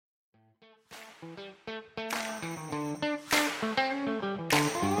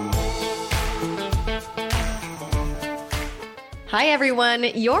Hi, everyone.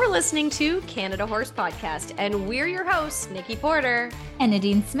 You're listening to Canada Horse Podcast, and we're your hosts, Nikki Porter and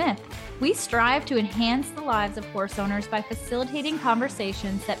Nadine Smith. We strive to enhance the lives of horse owners by facilitating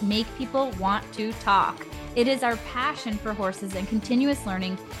conversations that make people want to talk. It is our passion for horses and continuous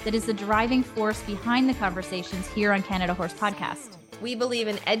learning that is the driving force behind the conversations here on Canada Horse Podcast. We believe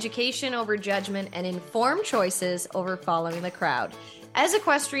in education over judgment and informed choices over following the crowd. As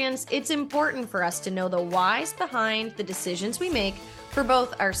equestrians, it's important for us to know the whys behind the decisions we make for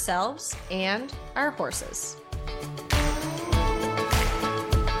both ourselves and our horses.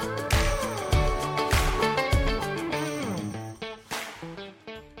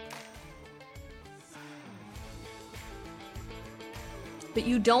 But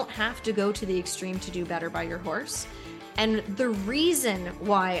you don't have to go to the extreme to do better by your horse. And the reason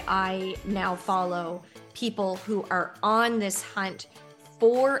why I now follow people who are on this hunt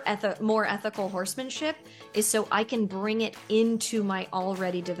for more ethical horsemanship is so I can bring it into my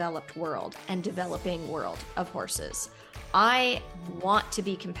already developed world and developing world of horses. I want to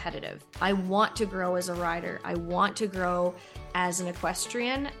be competitive. I want to grow as a rider. I want to grow as an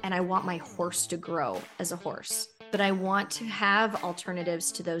equestrian, and I want my horse to grow as a horse. But I want to have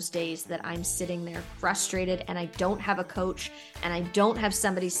alternatives to those days that I'm sitting there frustrated and I don't have a coach and I don't have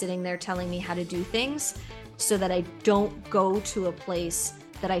somebody sitting there telling me how to do things, so that I don't go to a place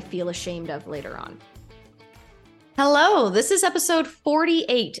that I feel ashamed of later on. Hello, this is episode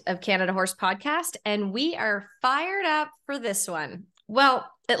 48 of Canada Horse Podcast, and we are fired up for this one. Well,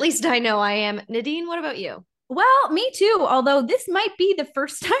 at least I know I am. Nadine, what about you? Well, me too, although this might be the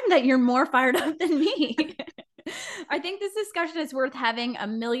first time that you're more fired up than me. I think this discussion is worth having a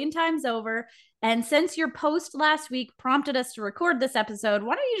million times over. And since your post last week prompted us to record this episode,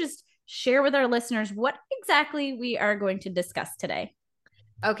 why don't you just share with our listeners what exactly we are going to discuss today?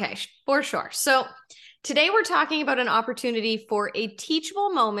 Okay, for sure. So today we're talking about an opportunity for a teachable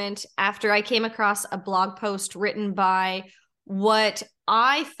moment after I came across a blog post written by what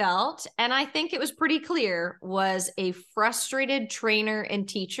I felt, and I think it was pretty clear, was a frustrated trainer and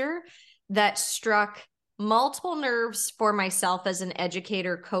teacher that struck multiple nerves for myself as an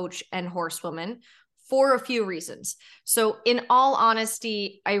educator, coach, and horsewoman for a few reasons. So in all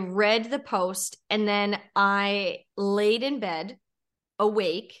honesty, I read the post and then I laid in bed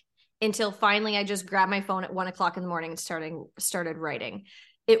awake until finally I just grabbed my phone at 1 o'clock in the morning and started writing.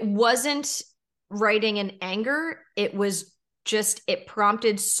 It wasn't writing in anger. It was just, it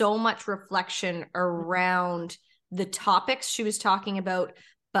prompted so much reflection around the topics she was talking about,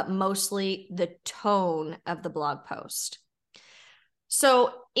 but mostly the tone of the blog post.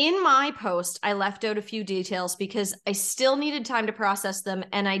 So in my post, I left out a few details because I still needed time to process them,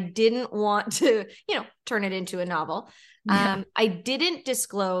 and I didn't want to, turn it into a novel. Yeah. I didn't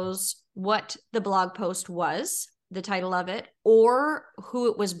disclose what the blog post was, the title of it, or who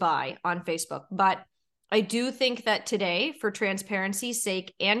it was by on Facebook. But I do think that today, for transparency's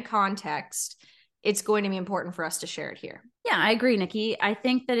sake and context, it's going to be important for us to share it here. Yeah, I agree, Nikki. I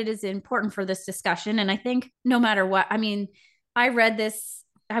think that it is important for this discussion. And I think no matter what, I read this,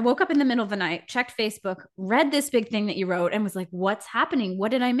 I woke up in the middle of the night, checked Facebook, read this big thing that you wrote and was like, what's happening?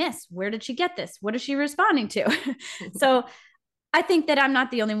 What did I miss? Where did she get this? What is she responding to? So I think that I'm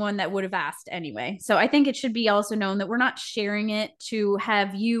not the only one that would have asked anyway. So I think it should be also known that we're not sharing it to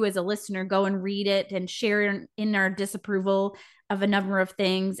have you as a listener go and read it and share in our disapproval of a number of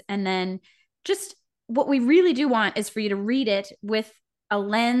things. And then just what we really do want is for you to read it with a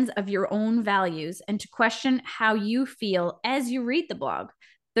lens of your own values and to question how you feel as you read the blog.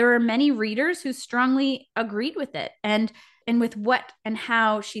 There are many readers who strongly agreed with it and with what and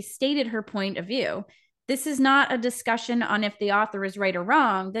how she stated her point of view. This is not a discussion on if the author is right or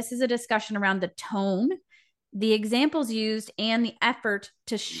wrong. This is a discussion around the tone, the examples used, and the effort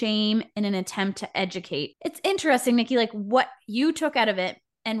to shame in an attempt to educate. It's interesting, Nikki, like what you took out of it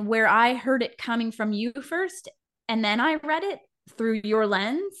and where I heard it coming from you first, and then I read it through your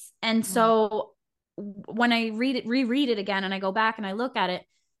lens. And so when I reread it again, and I go back and I look at it,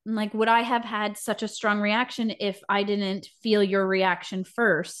 I'm like, would I have had such a strong reaction if I didn't feel your reaction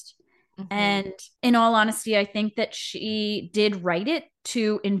first? Mm-hmm. And in all honesty, I think that she did write it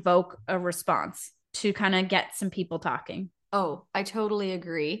to invoke a response, to kind of get some people talking. Oh, I totally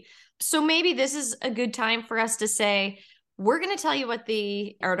agree. So maybe this is a good time for us to say, we're going to tell you what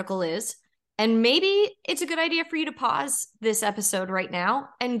the article is. And maybe it's a good idea for you to pause this episode right now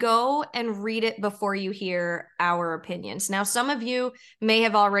and go and read it before you hear our opinions. Now, some of you may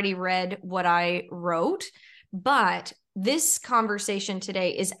have already read what I wrote, but this conversation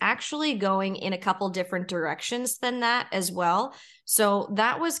today is actually going in a couple different directions than that as well. So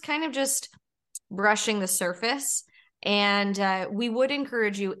that was kind of just brushing the surface. And we would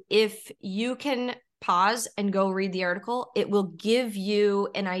encourage you, if you can pause and go read the article, it will give you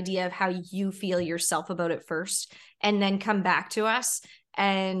an idea of how you feel yourself about it first, and then come back to us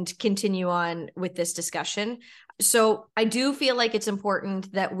and continue on with this discussion. So I do feel like it's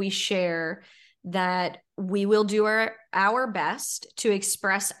important that we share that we will do our best to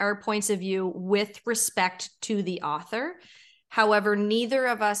express our points of view with respect to the author. However, neither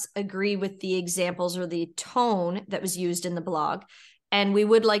of us agree with the examples or the tone that was used in the blog. And we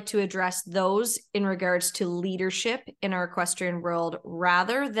would like to address those in regards to leadership in our equestrian world,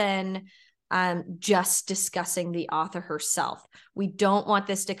 rather than just discussing the author herself. We don't want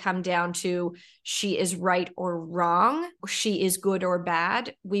this to come down to she is right or wrong, or she is good or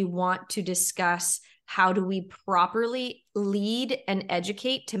bad. We want to discuss how do we properly lead and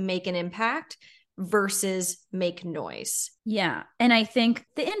educate to make an impact versus make noise. Yeah. And I think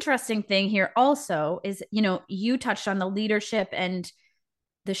the interesting thing here also is, you touched on the leadership and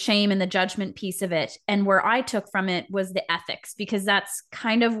the shame and the judgment piece of it. And where I took from it was the ethics, because that's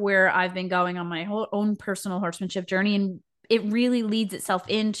kind of where I've been going on my own personal horsemanship journey. And it really leads itself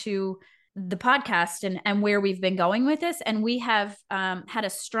into the podcast and where we've been going with this. And we have had a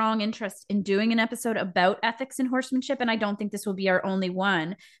strong interest in doing an episode about ethics in horsemanship. And I don't think this will be our only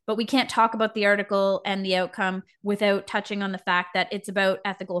one, but we can't talk about the article and the outcome without touching on the fact that it's about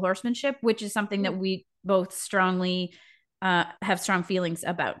ethical horsemanship, which is something that we both strongly have strong feelings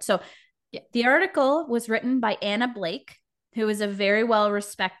about. So the article was written by Anna Blake, who is a very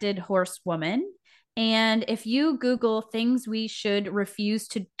well-respected horsewoman. And if you Google things we should refuse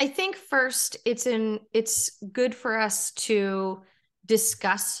to, I think first it's good for us to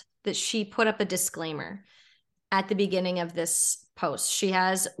discuss that she put up a disclaimer at the beginning of this post. She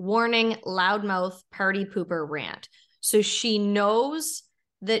has warning, loudmouth, party pooper rant. So she knows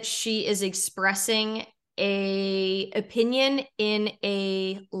that she is expressing a opinion in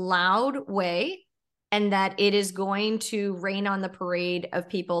a loud way, and that it is going to rain on the parade of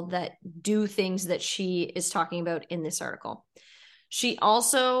people that do things that she is talking about in this article. She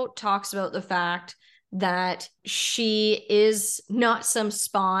also talks about the fact that she is not some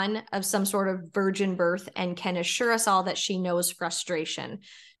spawn of some sort of virgin birth, and can assure us all that she knows frustration.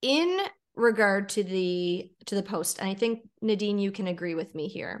 In regard to the post, and I think, Nadine, you can agree with me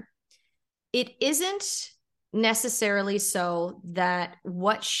here, it isn't necessarily so that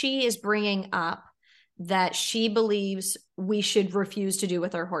what she is bringing up that she believes we should refuse to do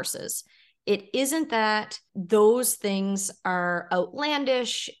with our horses. It isn't that those things are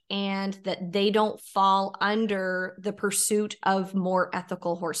outlandish and that they don't fall under the pursuit of more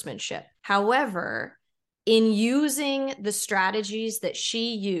ethical horsemanship. However, in using the strategies that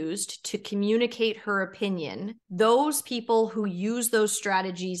she used to communicate her opinion, those people who use those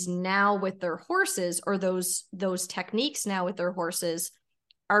strategies now with their horses, or those techniques now with their horses,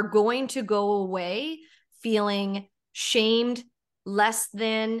 are going to go away feeling shamed, less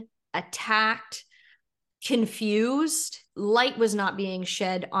than, attacked, confused. Light was not being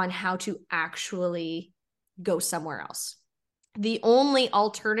shed on how to actually go somewhere else. The only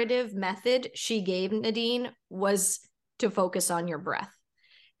alternative method she gave, Nadine, was to focus on your breath.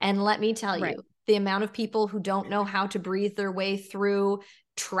 And let me tell you, the amount of people who don't know how to breathe their way through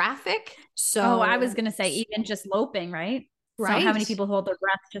traffic. So I was going to say, even just loping, right? Right. So how many people hold their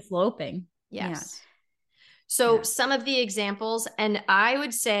breath just loping? Yes. Yeah. So some of the examples, and I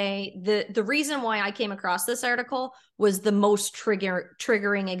would say the reason why I came across this article was the most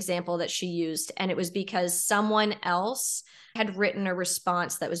triggering example that she used. And it was because someone else had written a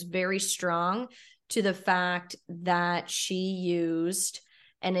response that was very strong to the fact that she used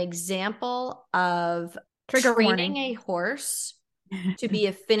an example of training a horse to be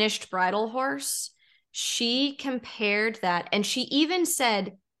a finished bridle horse. She compared that, and she even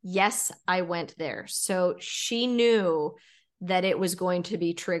said, yes, I went there. So she knew that it was going to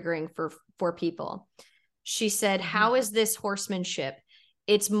be triggering for people. She said, how is this horsemanship?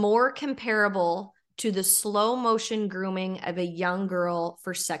 It's more comparable to the slow motion grooming of a young girl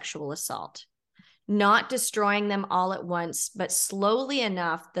for sexual assault. Not destroying them all at once, but slowly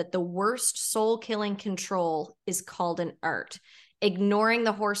enough that the worst soul-killing control is called an art. Ignoring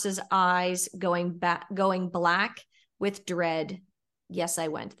the horse's eyes, going black with dread. Yes, I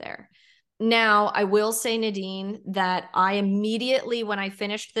went there. Now, I will say, Nadine, that I immediately, when I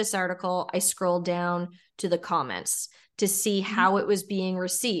finished this article, I scrolled down to the comments to see how it was being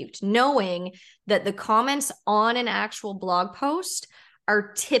received, knowing that the comments on an actual blog post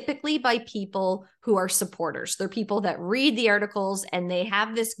are typically by people who are supporters. They're people that read the articles and they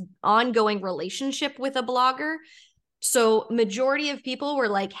have this ongoing relationship with a blogger. So majority of people were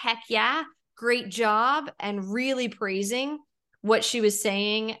like, heck yeah, great job, and really praising what she was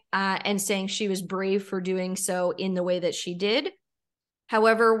saying, and saying she was brave for doing so in the way that she did.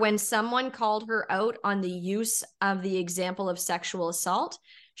 However, when someone called her out on the use of the example of sexual assault,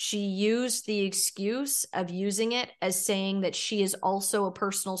 she used the excuse of using it as saying that she is also a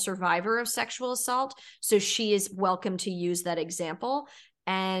personal survivor of sexual assault. So she is welcome to use that example.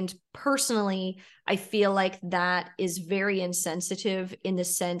 And personally, I feel like that is very insensitive, in the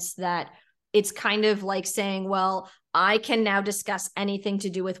sense that it's kind of like saying, well, I can now discuss anything to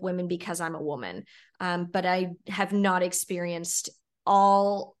do with women because I'm a woman. But I have not experienced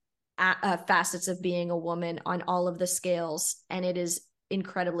all facets of being a woman on all of the scales. And it is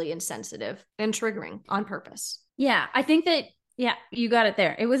incredibly insensitive and triggering on purpose. Yeah, I think that, yeah, you got it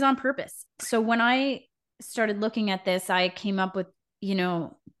there. It was on purpose. So when I started looking at this, I came up with,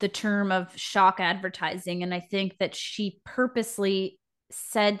 the term of shock advertising. And I think that she purposely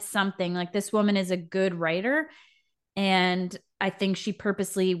said something like, this woman is a good writer. And I think she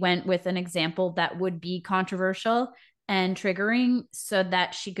purposely went with an example that would be controversial and triggering so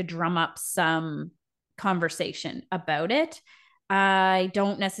that she could drum up some conversation about it. I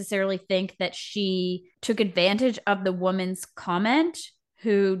don't necessarily think that she took advantage of the woman's comment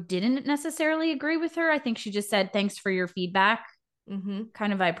who didn't necessarily agree with her. I think she just said, thanks for your feedback.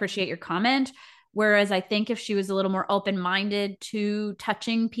 Kind of, I appreciate your comment. Whereas I think if she was a little more open-minded to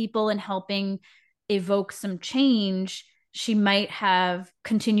touching people and helping evoke some change, she might have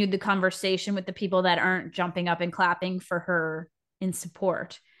continued the conversation with the people that aren't jumping up and clapping for her in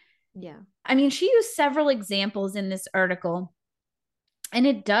support. Yeah. I mean, she used several examples in this article, and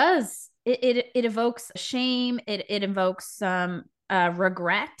it evokes shame. It evokes some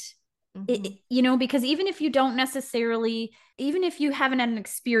regret. Because even if you don't necessarily, even if you haven't had an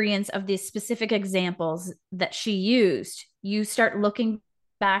experience of these specific examples that she used, you start looking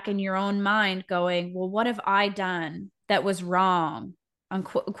back in your own mind going, well, what have I done that was wrong,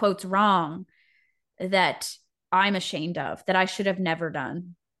 quotes wrong, that I'm ashamed of, that I should have never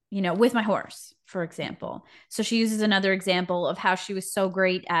done, with my horse, for example. So she uses another example of how she was so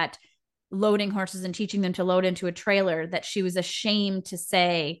great at loading horses and teaching them to load into a trailer that she was ashamed to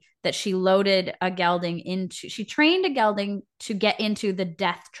say that she trained a gelding to get into the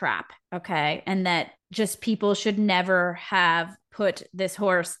death trap. Okay. And that just people should never have put this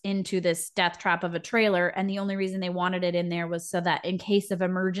horse into this death trap of a trailer. And the only reason they wanted it in there was so that in case of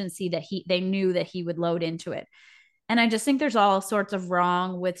emergency that they knew that he would load into it. And I just think there's all sorts of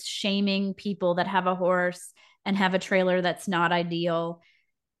wrong with shaming people that have a horse and have a trailer that's not ideal,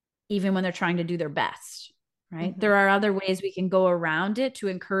 even when they're trying to do their best, right? There are other ways we can go around it to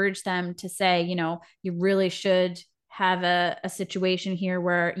encourage them to say, you really should have a situation here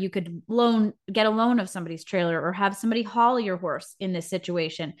where you could get a loan of somebody's trailer or have somebody haul your horse in this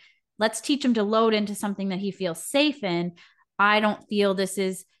situation. Let's teach him to load into something that he feels safe in. I don't feel this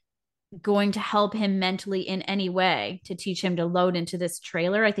is going to help him mentally in any way to teach him to load into this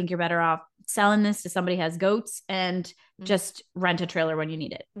trailer. I think you're better off selling this to somebody who has goats and just rent a trailer when you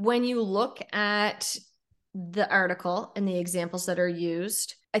need it. When you look at the article and the examples that are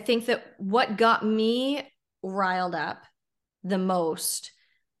used, I think that what got me riled up the most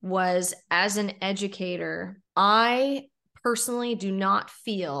was, as an educator, I personally do not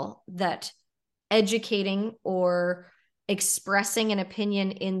feel that educating or expressing an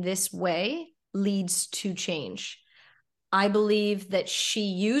opinion in this way leads to change. I believe that she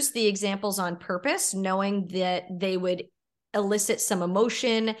used the examples on purpose, knowing that they would elicit some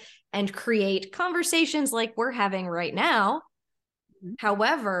emotion and create conversations like we're having right now.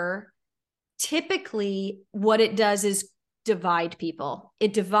 However, typically what it does is divide people.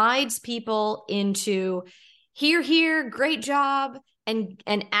 It divides people into here, great job,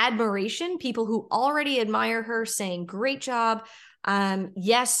 and admiration. People who already admire her saying, great job.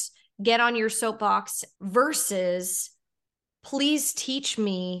 Yes, get on your soapbox, versus please teach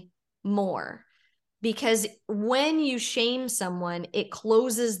me more. Because when you shame someone, it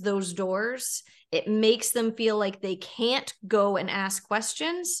closes those doors. It makes them feel like they can't go and ask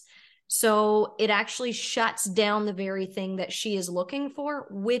questions. So it actually shuts down the very thing that she is looking for,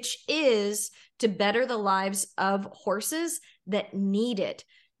 which is to better the lives of horses that need it,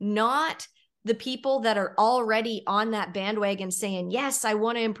 not the people that are already on that bandwagon saying, yes, I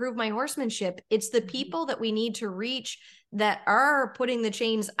want to improve my horsemanship. It's the people that we need to reach that are putting the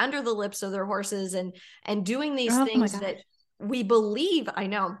chains under the lips of their horses and doing these things that we believe,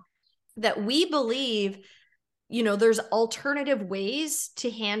 there's alternative ways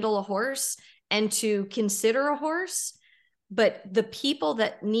to handle a horse and to consider a horse, but the people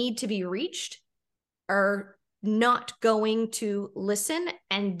that need to be reached are not going to listen,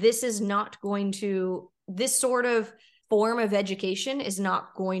 and this sort of form of education is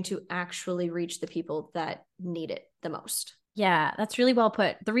not going to actually reach the people that need it the most. Yeah, that's really well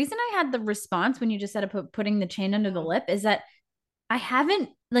put. The reason I had the response when you just said putting the chain under the lip is that I had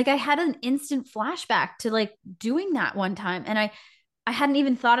an instant flashback to like doing that one time. And I hadn't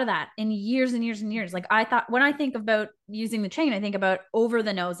even thought of that in years and years and years. Like I thought, when I think about using the chain, I think about over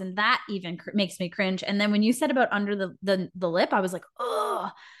the nose, and that even makes me cringe. And then when you said about under the lip, I was like, oh,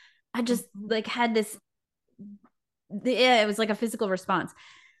 I just like had this, yeah, it was like a physical response.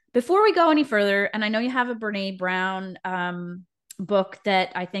 Before we go any further, and I know you have a Brene Brown book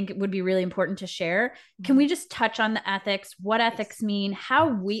that I think would be really important to share. Can we just touch on the ethics, what ethics mean,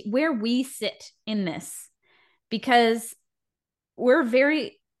 where we sit in this? Because we're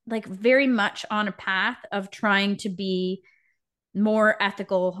very much on a path of trying to be more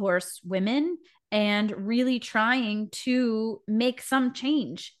ethical horse women and really trying to make some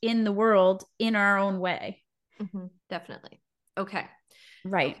change in the world in our own way. Definitely. Okay.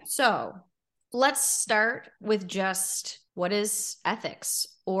 Right. So let's start with just what is ethics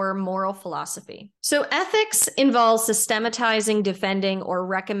or moral philosophy. So ethics involves systematizing, defending, or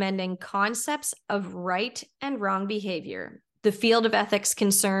recommending concepts of right and wrong behavior. The field of ethics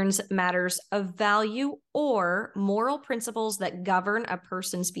concerns matters of value or moral principles that govern a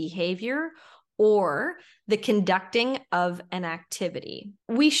person's behavior or the conducting of an activity.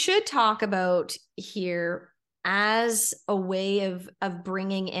 We should talk about here, as a way of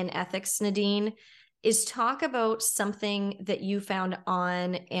bringing in ethics, Nadine, is talk about something that you found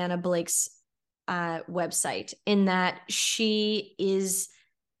on Anna Blake's website, in that she is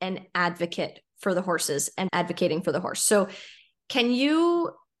an advocate for the horses and advocating for the horse. So can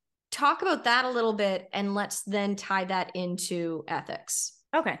you talk about that a little bit, and let's then tie that into ethics?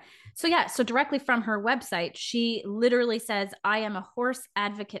 Okay. So yeah, so directly from her website, she literally says, I am a horse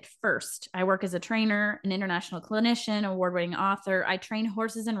advocate first. I work as a trainer, an international clinician, award-winning author. I train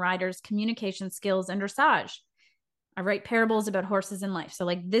horses and riders, communication skills, and dressage. I write parables about horses and life. So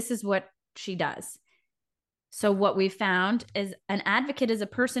like, this is what she does. So what we found is an advocate is a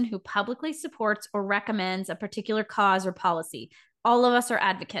person who publicly supports or recommends a particular cause or policy. All of us are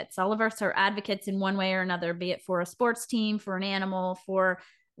advocates. All of us are advocates in one way or another, be it for a sports team, for an animal, for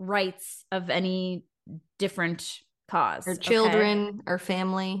rights of any different cause. Our children, our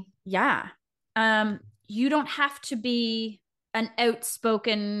family. Yeah. You don't have to be an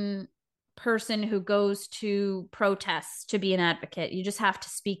outspoken person who goes to protests to be an advocate. You just have to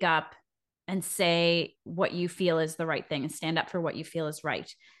speak up and say what you feel is the right thing and stand up for what you feel is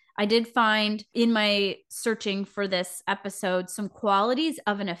right. I did find in my searching for this episode some qualities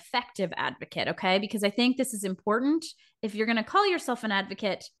of an effective advocate, okay? Because I think this is important. If you're going to call yourself an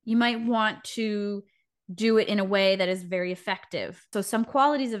advocate, you might want to do it in a way that is very effective. So some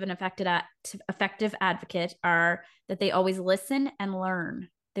qualities of an effective advocate are that they always listen and learn.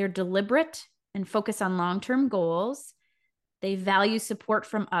 They're deliberate and focus on long-term goals. They value support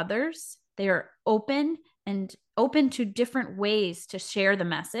from others. They are open to different ways to share the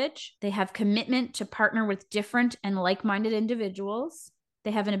message. They have commitment to partner with different and like-minded individuals.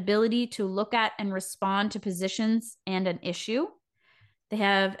 They have an ability to look at and respond to positions and an issue. They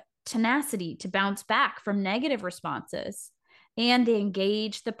have tenacity to bounce back from negative responses. And they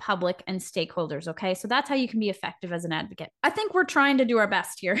engage the public and stakeholders. Okay. So that's how you can be effective as an advocate. I think we're trying to do our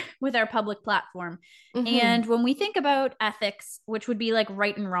best here with our public platform. And when we think about ethics, which would be like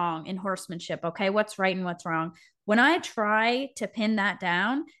right and wrong in horsemanship, okay, what's right and what's wrong? When I try to pin that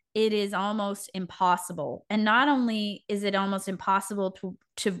down, it is almost impossible. And not only is it almost impossible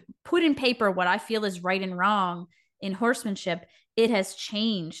to put in paper what I feel is right and wrong in horsemanship, it has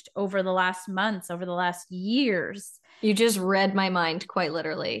changed over the last months, over the last years. You just read my mind quite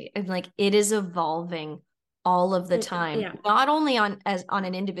literally. And like, it is evolving all of the time, not only on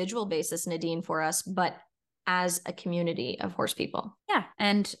an individual basis, Nadine, for us, but as a community of horse people. Yeah.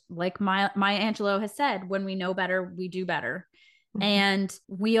 And like Maya Angelou has said, when we know better, we do better. And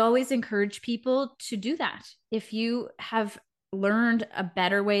we always encourage people to do that. If you have learned a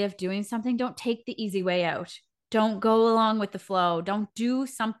better way of doing something, don't take the easy way out. Don't go along with the flow. Don't do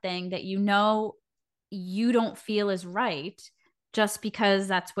something that you know you don't feel is right just because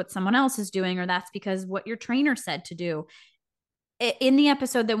that's what someone else is doing, or that's because what your trainer said to do. In the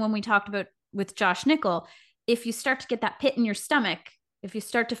episode that when we talked about with Josh Nickel, if you start to get that pit in your stomach, if you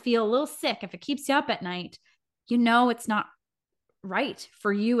start to feel a little sick, if it keeps you up at night, you know it's not right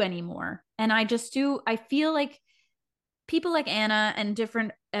for you anymore. And I feel like people like Anna and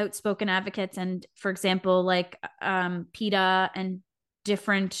different outspoken advocates, and for example, like PETA and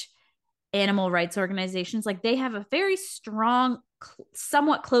different animal rights organizations, like they have a very strong,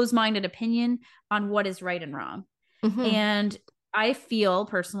 somewhat closed-minded opinion on what is right and wrong. Mm-hmm. And I feel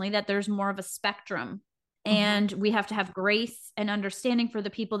personally that there's more of a spectrum, and Mm-hmm. we have to have grace and understanding for the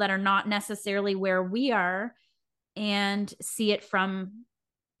people that are not necessarily where we are, and see it from,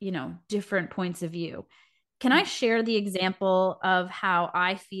 different points of view. Can I share the example of how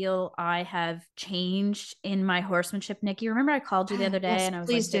I feel I have changed in my horsemanship, Nikki? Remember I called you the other day Yes, and I was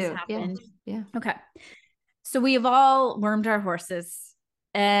please like, this do. Yeah. happened. Yeah. Okay. So we have all wormed our horses,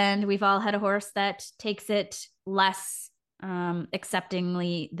 and we've all had a horse that takes it less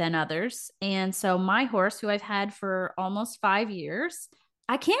acceptingly than others. And so my horse, who I've had for almost 5 years,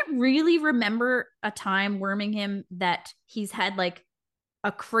 I can't really remember a time worming him that he's had like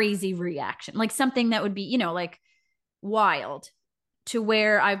a crazy reaction, like something that would be, like wild, to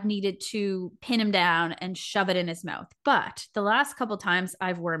where I've needed to pin him down and shove it in his mouth. But the last couple times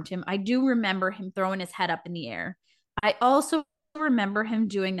I've wormed him, I do remember him throwing his head up in the air. I also remember him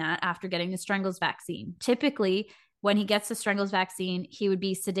doing that after getting the Strangles vaccine. Typically, when he gets the Strangles vaccine, he would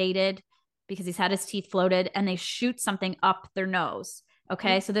be sedated because he's had his teeth floated, and they shoot something up their nose.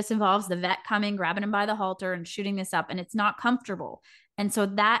 Okay. So this involves the vet coming, grabbing him by the halter and shooting this up, and it's not comfortable. And so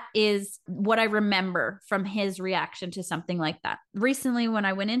that is what I remember from his reaction to something like that. Recently, when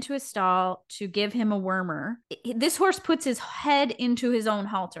I went into his stall to give him a wormer, this horse puts his head into his own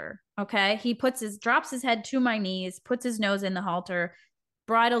halter. Okay. He drops his head to my knees, puts his nose in the halter,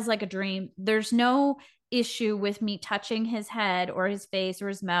 bridles like a dream. There's no issue with me touching his head or his face or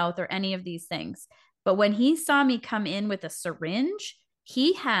his mouth or any of these things. But when he saw me come in with a syringe,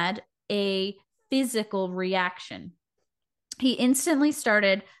 he had a physical reaction. He instantly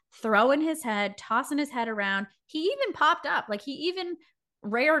started throwing his head, tossing his head around. He even popped up, like he even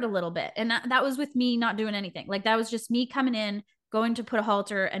reared a little bit. And that was with me not doing anything. Like that was just me coming in, going to put a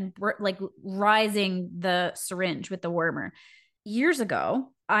halter and like rising the syringe with the wormer. Years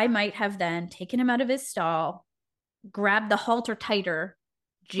ago, I might have then taken him out of his stall, grabbed the halter tighter,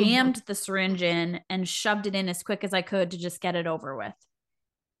 jammed the syringe in, and shoved it in as quick as I could to just get it over with.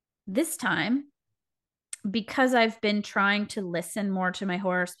 This time, because I've been trying to listen more to my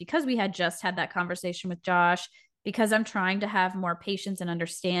horse, because we had just had that conversation with Josh, because I'm trying to have more patience and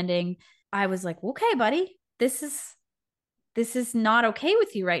understanding, I was like, okay, buddy, this is not okay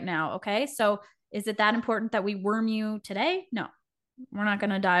with you right now. Okay. So is it that important that we worm you today? No, we're not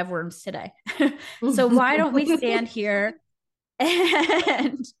going to die of worms today. So why don't we stand here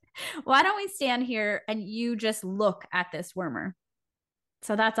and you just look at this wormer?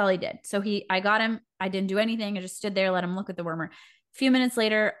 So that's all he did. So I got him. I didn't do anything. I just stood there, let him look at the wormer. A few minutes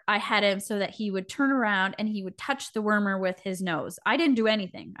later, I had him so that he would turn around and he would touch the wormer with his nose. I didn't do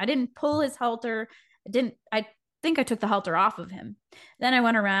anything. I didn't pull his halter. I think I took the halter off of him. Then I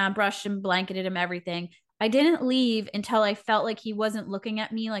went around, brushed him, blanketed him, everything. I didn't leave until I felt like he wasn't looking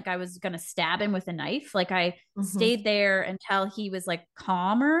at me like I was going to stab him with a knife. Like I stayed there until he was like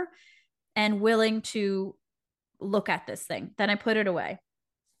calmer and willing to look at this thing. Then I put it away.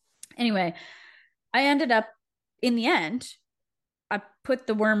 Anyway, I ended up, in the end, I put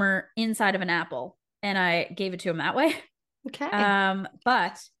the wormer inside of an apple and I gave it to him that way. Okay.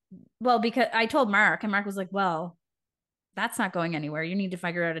 Because I told Mark, and Mark was like, well, that's not going anywhere. You need to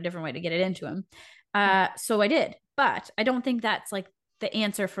figure out a different way to get it into him. So I did, but I don't think that's like the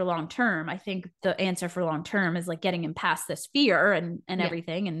answer for long term. I think the answer for long term is like getting him past this fear and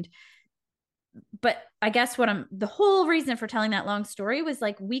everything. But I guess the whole reason for telling that long story was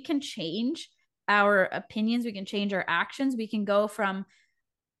like, we can change our opinions. We can change our actions. We can go from,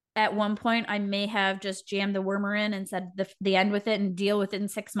 at one point, I may have just jammed the wormer in and said the end with it and deal with it in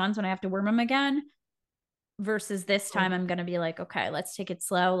 6 months when I have to worm him again. Versus this time, I'm going to be like, okay, let's take it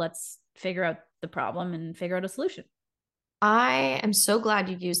slow. Let's figure out the problem and figure out a solution. I am so glad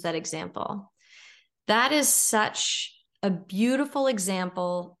you used that example. That is such a beautiful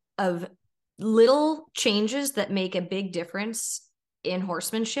example of little changes that make a big difference in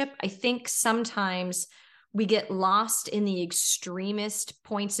horsemanship. I think sometimes we get lost in the extremist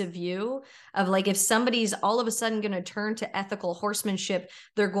points of view of like, if somebody's all of a sudden going to turn to ethical horsemanship,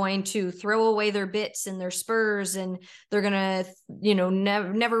 they're going to throw away their bits and their spurs, and they're going to,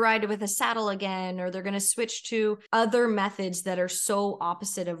 never ride with a saddle again, or they're going to switch to other methods that are so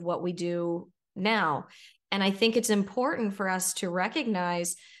opposite of what we do now. And I think it's important for us to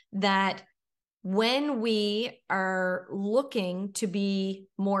recognize that when we are looking to be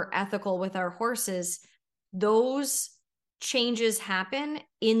more ethical with our horses, those changes happen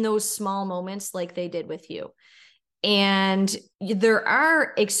in those small moments like they did with you. And there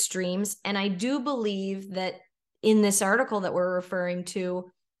are extremes. And I do believe that in this article that we're referring to,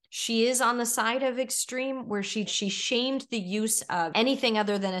 She is on the side of extreme where she shamed the use of anything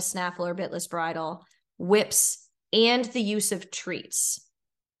other than a snaffle or bitless bridle, whips, and the use of treats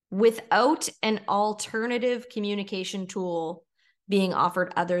without an alternative communication tool being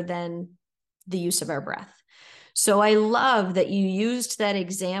offered other than the use of our breath. So I love that you used that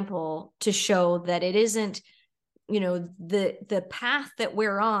example to show that it isn't, the path that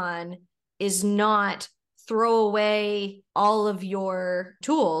we're on is not throw away all of your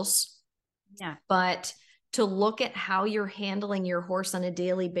tools, but to look at how you're handling your horse on a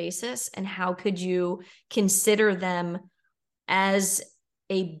daily basis and how could you consider them as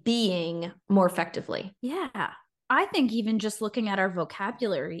a being more effectively. Yeah. I think even just looking at our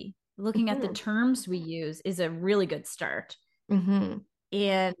vocabulary, looking at the terms we use is a really good start. And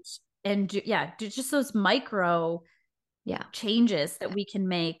just those micro changes that we can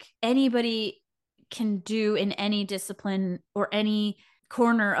make, anybody can do in any discipline or any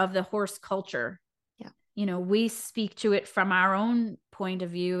corner of the horse culture. We speak to it from our own point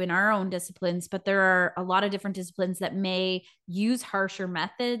of view in our own disciplines, but there are a lot of different disciplines that may use harsher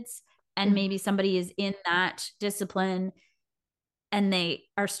methods, and maybe somebody is in that discipline and they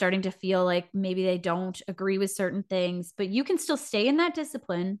are starting to feel like maybe they don't agree with certain things, but you can still stay in that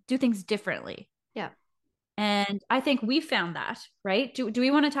discipline, do things differently. And I think we found that, right? Do we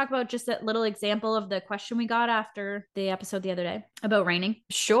want to talk about just that little example of the question we got after the episode the other day about reining?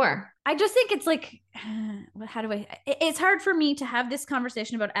 Sure. I just think it's like, it's hard for me to have this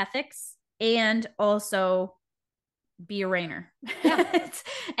conversation about ethics and also be a reiner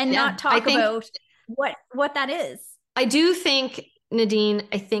and not talk about what that is. I do think, Nadine,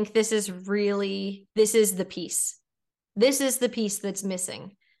 I think this is the piece. This is the piece that's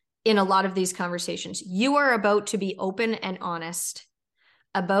missing in a lot of these conversations. You are about to be open and honest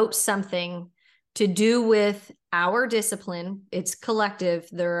about something to do with our discipline. It's collective.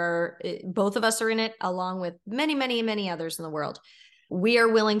 Both of us are in it, along with many, many, many others in the world. We are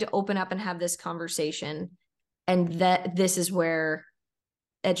willing to open up and have this conversation. And that this is where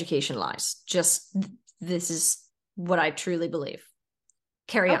education lies. This is what I truly believe.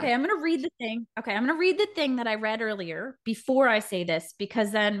 Carry on. Okay, I'm going to read the thing. Okay, I'm going to read the thing that I read earlier before I say this,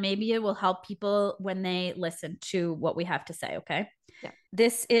 because then maybe it will help people when they listen to what we have to say, okay? Yeah.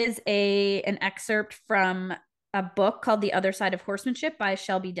 This is an excerpt from a book called The Other Side of Horsemanship by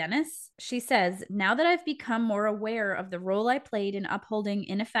Shelby Dennis. She says, "Now that I've become more aware of the role I played in upholding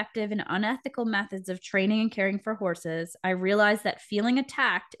ineffective and unethical methods of training and caring for horses, I realize that feeling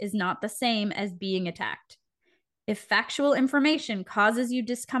attacked is not the same as being attacked. If factual information causes you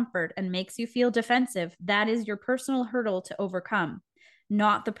discomfort and makes you feel defensive, that is your personal hurdle to overcome,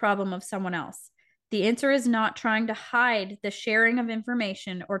 not the problem of someone else. The answer is not trying to hide the sharing of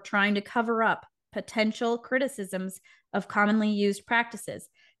information or trying to cover up potential criticisms of commonly used practices.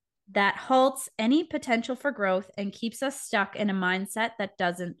 That halts any potential for growth and keeps us stuck in a mindset that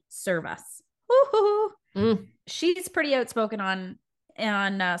doesn't serve us." She's pretty outspoken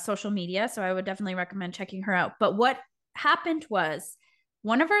on social media, so I would definitely recommend checking her out. But what happened was,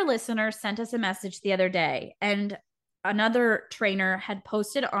 one of our listeners sent us a message the other day, and another trainer had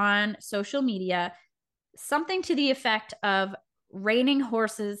posted on social media something to the effect of reining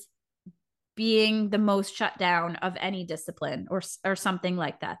horses being the most shut down of any discipline, or something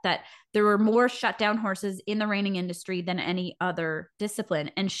like that there were more shut down horses in the reining industry than any other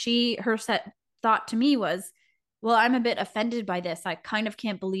discipline. And her thought to me was, well, I'm a bit offended by this. I kind of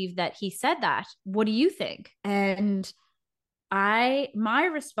can't believe that he said that. What do you think? And my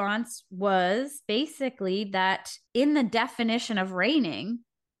response was basically that in the definition of reining,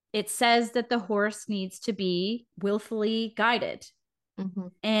 it says that the horse needs to be willfully guided.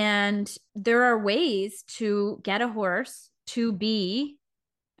 And there are ways to get a horse to be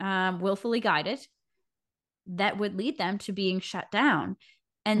willfully guided that would lead them to being shut down.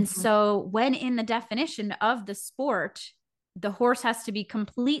 And so when in the definition of the sport, the horse has to be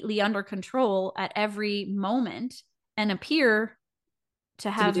completely under control at every moment and appear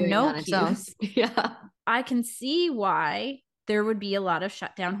to have no cues. I can see why there would be a lot of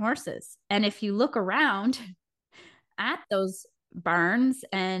shut down horses. And if you look around at those barns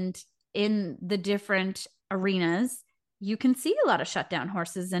and in the different arenas, you can see a lot of shut down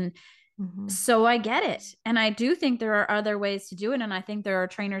horses. And so I get it. And I do think there are other ways to do it. And I think there are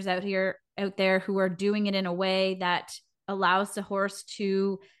trainers out there who are doing it in a way that allows the horse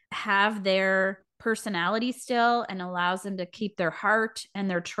to have their personality still and allows them to keep their heart and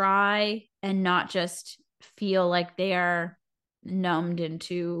their try and not just feel like they are numbed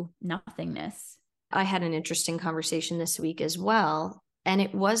into nothingness. I had an interesting conversation this week as well. And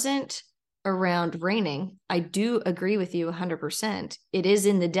it wasn't around reining, I do agree with you 100%. It is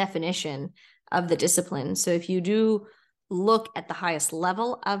in the definition of the discipline. So if you do look at the highest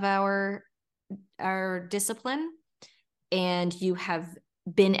level of our discipline, and you have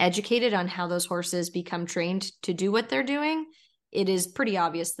been educated on how those horses become trained to do what they're doing, it is pretty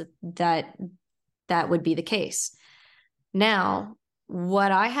obvious that would be the case. Now,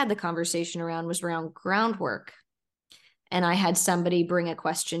 what I had the conversation around was around groundwork. And I had somebody bring a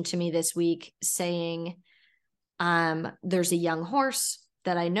question to me this week saying, there's a young horse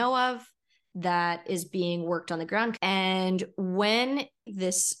that I know of that is being worked on the ground. And when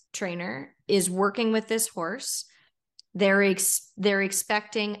this trainer is working with this horse, they're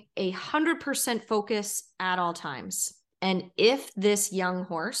expecting 100% focus at all times. And if this young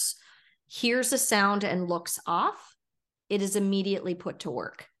horse hears a sound and looks off, it is immediately put to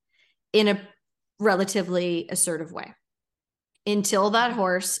work in a relatively assertive way until that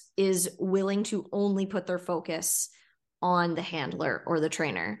horse is willing to only put their focus on the handler or the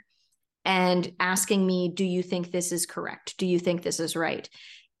trainer and asking me, do you think this is correct? Do you think this is right?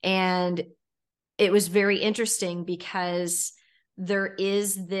 And it was very interesting because there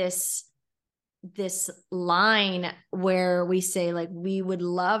is this line where we say, like, we would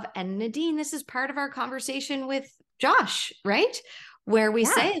love, and Nadine, this is part of our conversation with Josh, right? Where we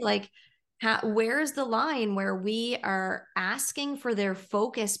say, like, where is the line where we are asking for their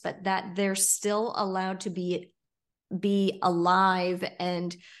focus, but that they're still allowed to be alive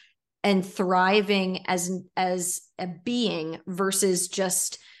and thriving as a being versus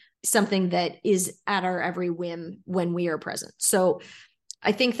just something that is at our every whim when we are present. So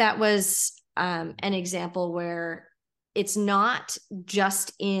I think that was an example where it's not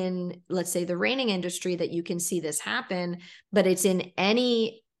just in, let's say, the reining industry that you can see this happen, but it's in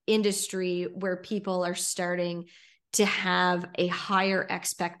any industry where people are starting to have a higher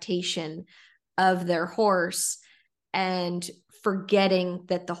expectation of their horse and forgetting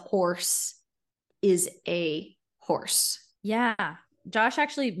that the horse is a horse. Yeah. Josh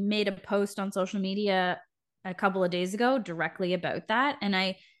actually made a post on social media a couple of days ago directly about that.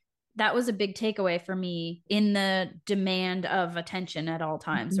 And that was a big takeaway for me in the demand of attention at all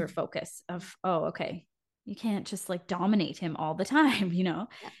times, or focus of, oh, okay, you can't just like dominate him all the time, you know?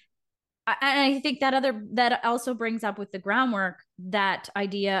 Yeah. I think that also brings up with the groundwork, that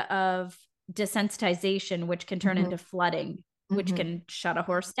idea of desensitization, which can turn into flooding, which can shut a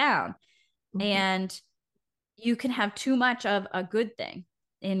horse down. And you can have too much of a good thing,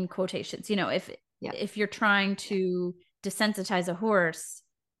 in quotations, you know, if you're trying to desensitize a horse,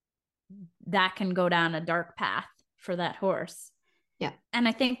 that can go down a dark path for that horse. Yeah. And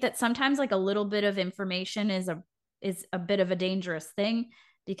I think that sometimes like a little bit of information is a bit of a dangerous thing,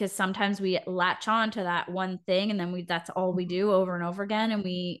 because sometimes we latch on to that one thing and then that's all we do over and over again. And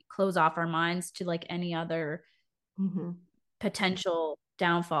we close off our minds to like any other potential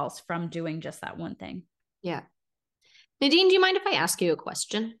downfalls from doing just that one thing. Yeah. Nadine, do you mind if I ask you a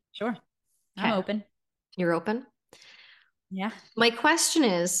question? Sure. I'm open. You're open? Yeah. My question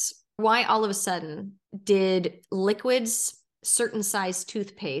is, why all of a sudden did liquids, certain size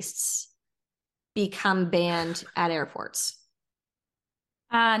toothpastes become banned at airports?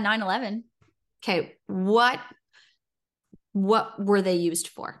 9/11. Okay. What were they used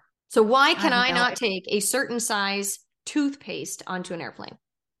for? So why can I not take a certain size toothpaste onto an airplane?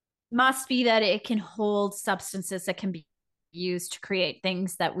 Must be that it can hold substances that can be used to create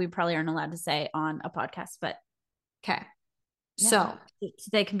things that we probably aren't allowed to say on a podcast, but okay. Yeah. So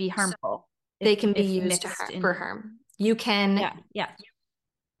they can be harmful. They can be used for harm. You can. Yeah.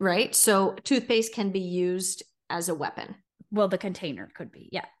 Right. So toothpaste can be used as a weapon. Well, the container could be.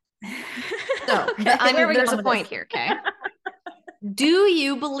 Yeah. So there's a point here. Okay. Do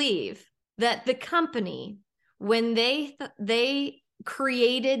you believe that the company, when they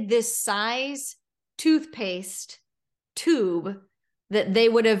created this size toothpaste tube, that they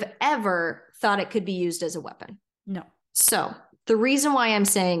would have ever thought it could be used as a weapon? No. So the reason why I'm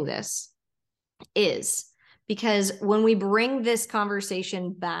saying this is because when we bring this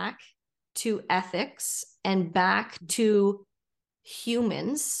conversation back to ethics and back to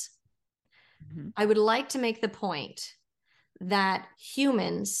humans, I would like to make the point that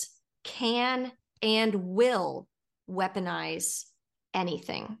humans can and will weaponize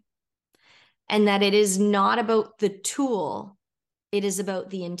anything, and that it is not about the tool, it is about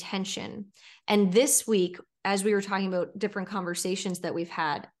the intention. And this week, as we were talking about different conversations that we've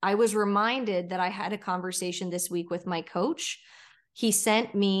had, I was reminded that I had a conversation this week with my coach. He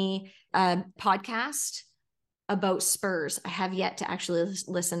sent me a podcast about spurs. I have yet to actually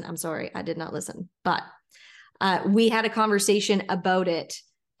listen. I'm sorry, I did not listen, but we had a conversation about it.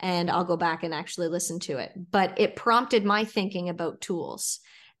 and I'll go back and actually listen to it. But it prompted my thinking about tools.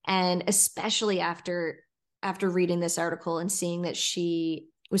 And especially after reading this article and seeing that she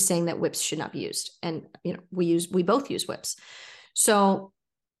was saying that whips should not be used. And, we both use whips. So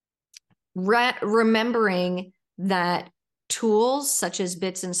remembering that tools such as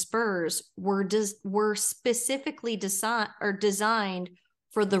bits and spurs were specifically designed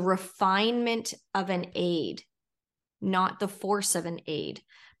for the refinement of an aid, not the force of an aid.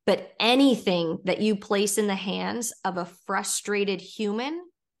 But anything that you place in the hands of a frustrated human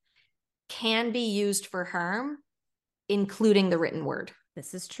can be used for harm, including the written word.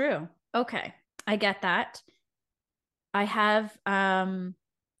 This is true. Okay, I get that. I have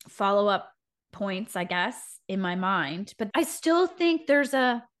follow-up points, I guess, in my mind, but I still think there's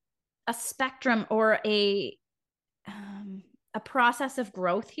a spectrum or a process of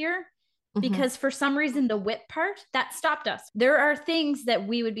growth here, because for some reason the whip part that stopped us. There are things that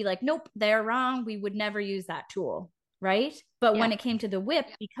we would be like, nope, they're wrong, we would never use that tool, right? But when it came to the whip,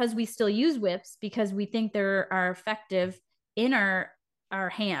 because we still use whips, because we think they are effective in our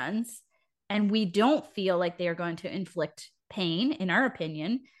hands, and we don't feel like they are going to inflict pain, in our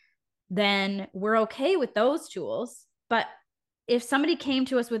opinion, then we're okay with those tools. But if somebody came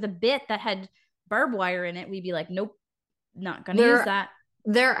to us with a bit that had barbed wire in it, we'd be like, nope, not going to use that.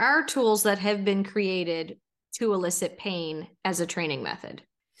 There are tools that have been created to elicit pain as a training method.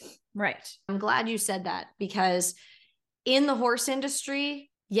 Right. I'm glad you said that, because in the horse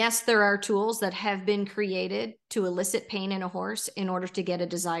industry, yes, there are tools that have been created to elicit pain in a horse in order to get a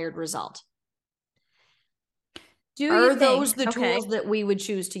desired result. Are those the tools that we would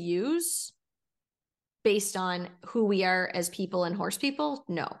choose to use based on who we are as people and horse people?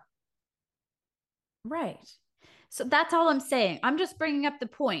 No. Right. So that's all I'm saying. I'm just bringing up the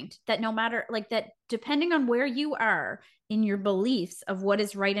point that no matter, like, that depending on where you are in your beliefs of what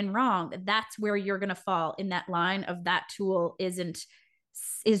is right and wrong, that's where you're going to fall in that line of that tool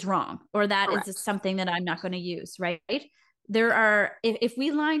is wrong, or that Correct. Is something that I'm not going to use. Right. There are, if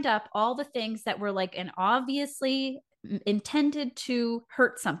we lined up all the things that were like an obviously intended to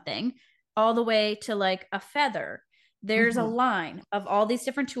hurt something, all the way to like a feather, there's a line of all these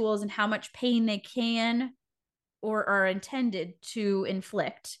different tools and how much pain they can or are intended to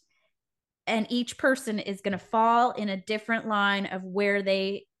inflict. And each person is going to fall in a different line of where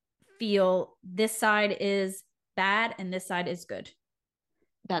they feel this side is bad and this side is good.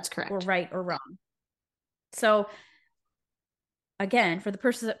 That's correct. Or right or wrong. So again, for the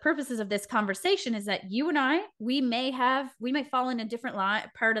purposes of this conversation, is that you and I, we may fall in a different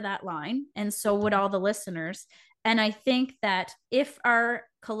part of that line. And so would all the listeners. And I think that if our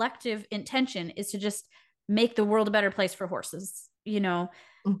collective intention is to just make the world a better place for horses,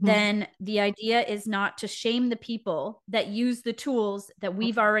 then the idea is not to shame the people that use the tools that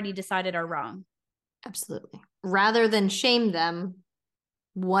we've already decided are wrong. Absolutely. Rather than shame them,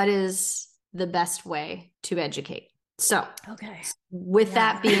 what is the best way to educate? So, with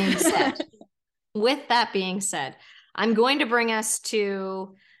that being said, I'm going to bring us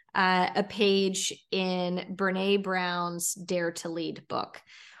to a page in Brene Brown's Dare to Lead book.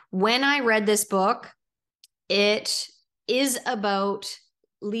 When I read this book, it is about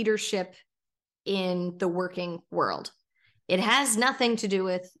leadership in the working world. It has nothing to do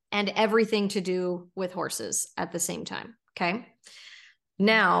with and everything to do with horses at the same time. Okay.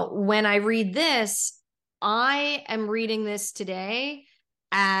 Now, when I read this, I am reading this today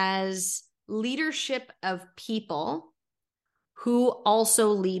as leadership of people who also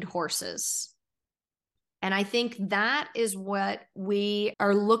lead horses. And I think that is what we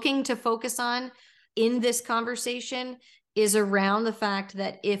are looking to focus on in this conversation, is around the fact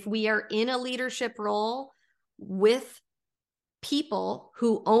that if we are in a leadership role with people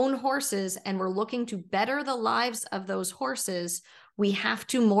who own horses and we're looking to better the lives of those horses, we have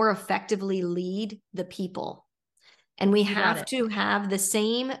to more effectively lead the people. And we have to have the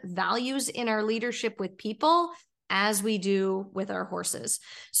same values in our leadership with people as we do with our horses.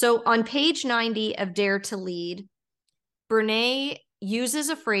 So on page 90 of Dare to Lead, Brene uses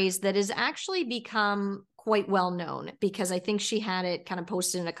a phrase that has actually become quite well known, because I think she had it kind of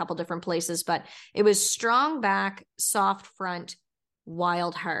posted in a couple different places, but it was strong back, soft front,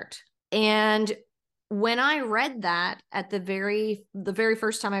 wild heart. And when I read that at the very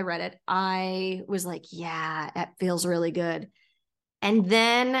first time I read it, I was like, yeah, that feels really good. And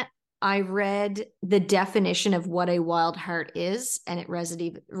then I read the definition of what a wild heart is, and it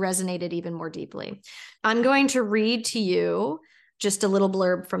resonated even more deeply. I'm going to read to you just a little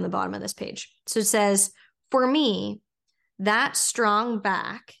blurb from the bottom of this page. So it says, for me, that strong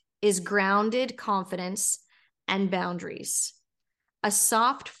back is grounded confidence and boundaries. A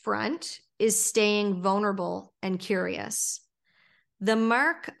soft front is staying vulnerable and curious. The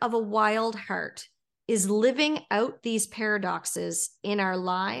mark of a wild heart is living out these paradoxes in our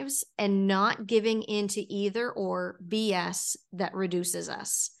lives and not giving into either or BS that reduces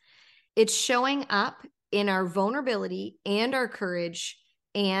us. It's showing up in our vulnerability and our courage,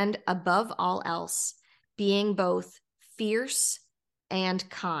 and above all else, being both fierce and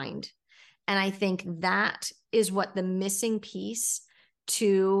kind. And I think that is what the missing piece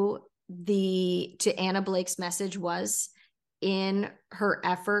to Anna Blake's message was in her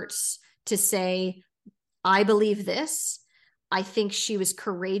efforts to say, I believe this. I think she was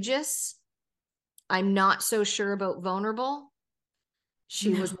courageous. I'm not so sure about vulnerable. She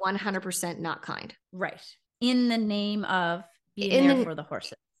was 100% not kind. Right. In the name of being there for the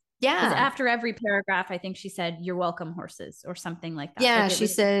horses. Yeah. Because after every paragraph, I think she said, "You're welcome, horses," or something like that. Yeah, she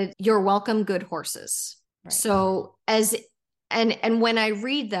said, "You're welcome, good horses." Right. So and when I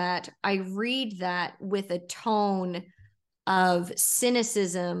read that with a tone of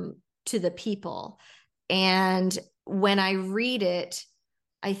cynicism to the people. And when I read it,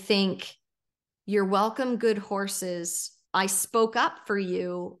 I think, "You're welcome, good horses. I spoke up for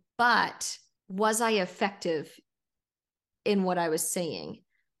you, but was I effective in what I was saying?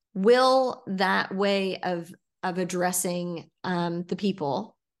 Will that way of addressing the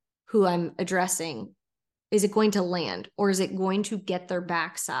people who I'm addressing, is it going to land, or is it going to get their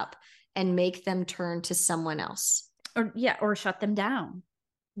backs up and make them turn to someone else?" Or shut them down.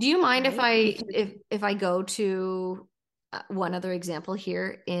 Do you mind if I go to one other example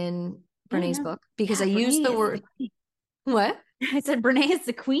here in Brené's book? Because I use the word. What? I said Brené is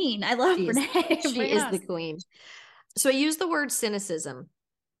the queen. I love Brené. She is the queen. So I use the word cynicism.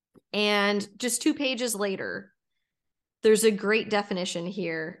 And just 2 pages later, there's a great definition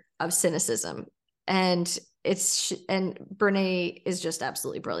here of cynicism. And Brené is just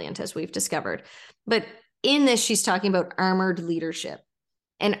absolutely brilliant, as we've discovered. But in this, she's talking about armored leadership.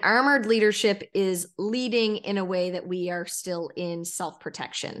 And armored leadership is leading in a way that we are still in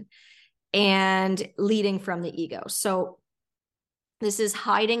self-protection and leading from the ego. So this is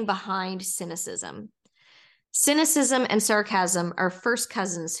hiding behind cynicism. Cynicism and sarcasm are first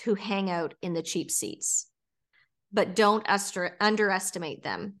cousins who hang out in the cheap seats, but don't underestimate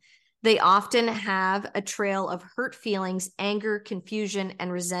them. They often have a trail of hurt feelings, anger, confusion,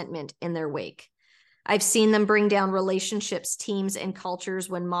 and resentment in their wake. I've seen them bring down relationships, teams, and cultures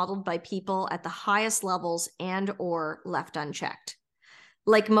when modeled by people at the highest levels and or left unchecked.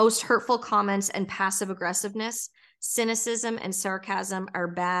 Like most hurtful comments and passive aggressiveness, cynicism and sarcasm are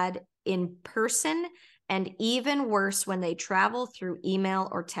bad in person and even worse when they travel through email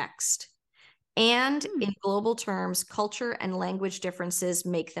or text. And in global terms, culture and language differences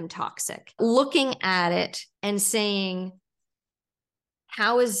make them toxic. Looking at it and saying,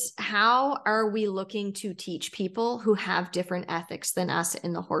 how are we looking to teach people who have different ethics than us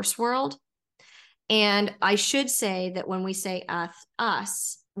in the horse world? And I should say that when we say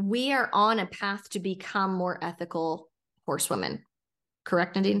us, we are on a path to become more ethical horsewomen.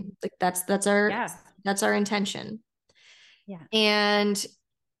 Correct, Nadine? Like that's our intention. Yeah. And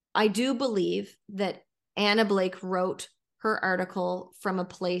I do believe that Anna Blake wrote her article from a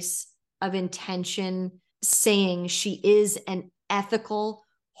place of intention, saying she is an ethical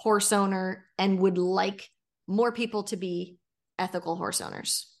horse owner and would like more people to be ethical horse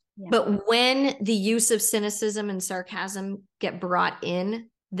owners. Yeah. But when the use of cynicism and sarcasm get brought in,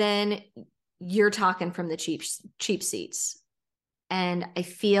 then you're talking from the cheap seats. And I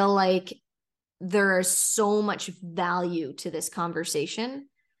feel like there is so much value to this conversation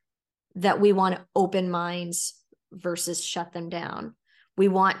that we want to open minds versus shut them down. We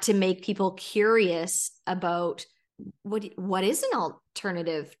want to make people curious about what is an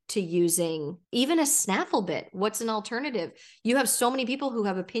alternative to using even a snaffle bit. What's an alternative? You have so many people who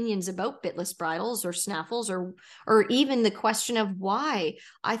have opinions about bitless bridles or snaffles, or even the question of why.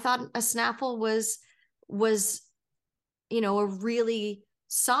 I thought a snaffle was a really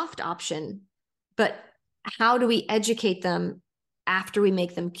soft option, but how do we educate them after we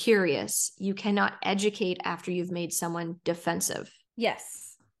make them curious? You cannot educate after you've made someone defensive.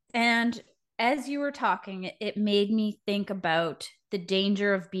 Yes. And as you were talking, it made me think about the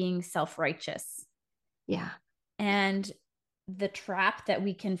danger of being self-righteous. Yeah. And the trap that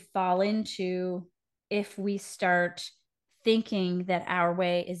we can fall into if we start thinking that our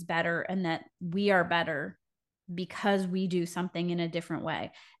way is better and that we are better because we do something in a different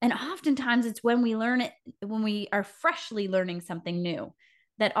way. And oftentimes it's when we learn it, when we are freshly learning something new,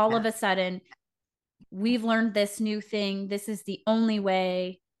 that all of a sudden we've learned this new thing. This is the only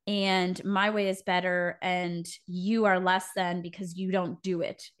way. and my way is better and you are less than because you don't do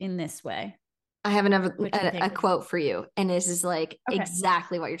it in this way. I have a quote for you, and this is like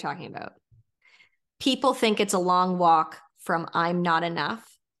exactly what you're talking about. People think it's a long walk from I'm not enough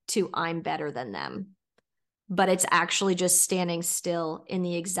to I'm better than them, but it's actually just standing still in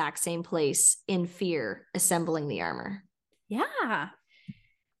the exact same place in fear, assembling the armor. Yeah.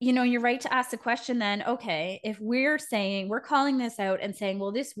 You're right to ask the question then, okay, if we're calling this out and saying,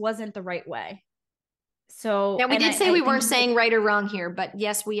 well, this wasn't the right way. So yeah, we did say we weren't saying right or wrong here, but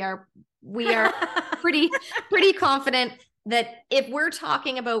yes, we are pretty confident that if we're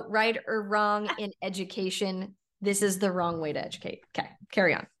talking about right or wrong in education, this is the wrong way to educate. Okay,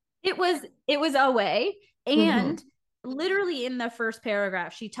 carry on. It was a way. And literally in the first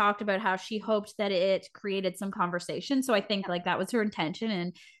paragraph, she talked about how she hoped that it created some conversation. So I think like that was her intention.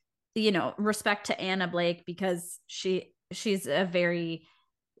 And, respect to Anna Blake, because she's a very,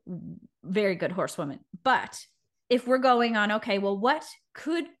 very good horsewoman. But if we're going on, okay, well, what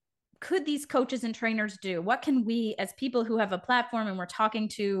could these coaches and trainers do? What can we, as people who have a platform and we're talking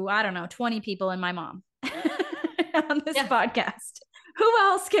to, I don't know, 20 people and my mom on this podcast, what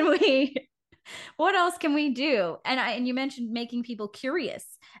else can we do? And you mentioned making people curious.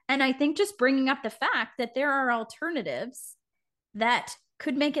 And I think just bringing up the fact that there are alternatives that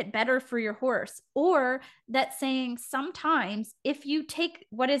could make it better for your horse, or that saying sometimes if you take,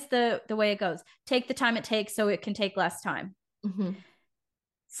 what is the way it goes? Take the time it takes so it can take less time.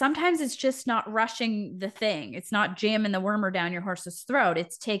 Sometimes it's just not rushing the thing. It's not jamming the wormer down your horse's throat.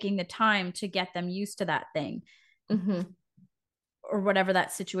 It's taking the time to get them used to that thing. Or whatever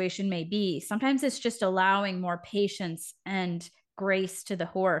that situation may be. Sometimes it's just allowing more patience and grace to the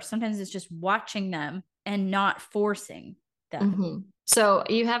horse. Sometimes it's just watching them and not forcing them. So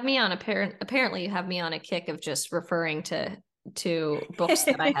you have me on apparently you have me on a kick of just referring to books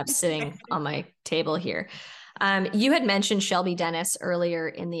that I have sitting on my table here. You had mentioned Shelby Dennis earlier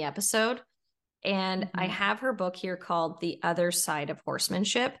in the episode, and I have her book here called The Other Side of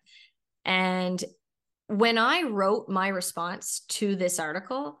Horsemanship. And when I wrote my response to this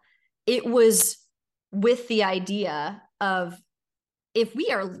article, it was with the idea of if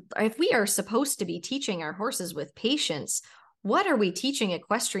we are supposed to be teaching our horses with patience, what are we teaching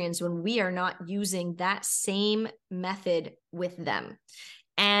equestrians when we are not using that same method with them?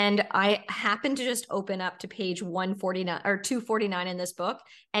 And I happened to just open up to page 149 or 249 in this book,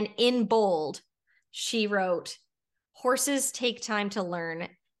 and in bold, she wrote, "Horses take time to learn,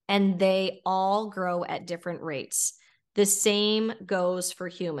 and they all grow at different rates. The same goes for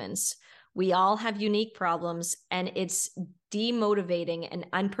humans. We all have unique problems, and it's demotivating and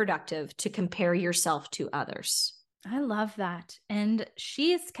unproductive to compare yourself to others." I love that. And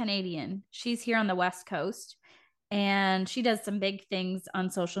she's Canadian. She's here on the West Coast, and she does some big things on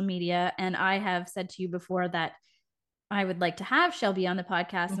social media. And I have said to you before that I would like to have Shelby on the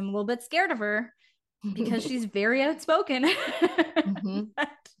podcast. I'm a little bit scared of her because she's very outspoken.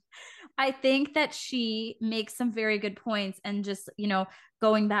 I think that she makes some very good points. And just,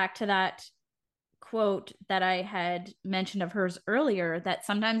 going back to that quote that I had mentioned of hers earlier, that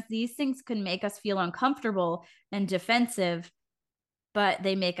sometimes these things can make us feel uncomfortable and defensive, but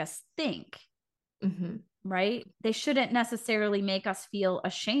they make us think, right? They shouldn't necessarily make us feel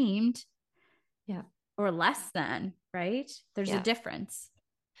ashamed or less than, right? There's a difference.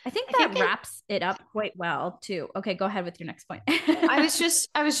 I think that wraps it up quite well too. Okay, go ahead with your next point. I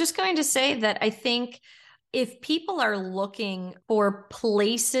was just going to say that I think if people are looking for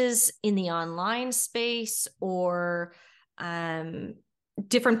places in the online space or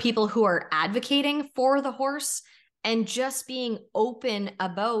different people who are advocating for the horse and just being open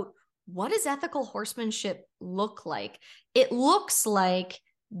about what does ethical horsemanship look like? It looks like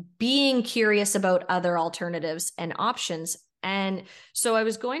being curious about other alternatives and options. And so I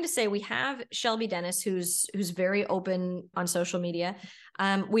was going to say, we have Shelby Dennis, who's very open on social media.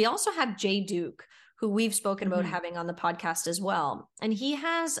 We also have Jay Duke, who we've spoken about having on the podcast as well. And he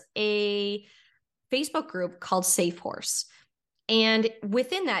has a Facebook group called Safe Horse. And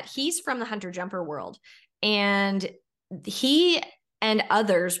within that, he's from the hunter jumper world. And he and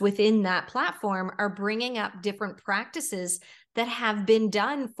others within that platform are bringing up different practices that have been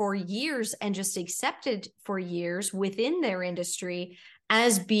done for years and just accepted for years within their industry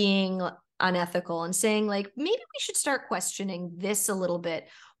as being unethical, and saying like, maybe we should start questioning this a little bit.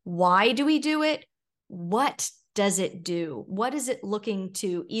 Why do we do it? What does it do? What is it looking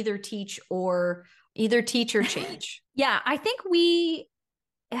to either teach or change? Yeah, I think we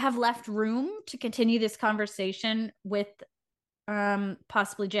have left room to continue this conversation with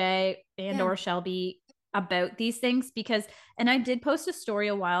possibly Jay and or Shelby about these things because, and I did post a story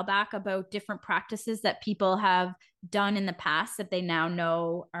a while back about different practices that people have done in the past that they now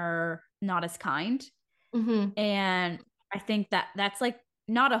know are not as kind. Mm-hmm. And I think that that's like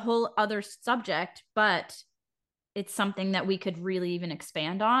not a whole other subject, but it's something that we could really even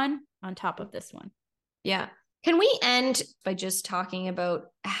expand on top of this one. Yeah. Can we end by just talking about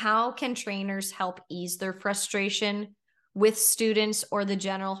how can trainers help ease their frustration with students or the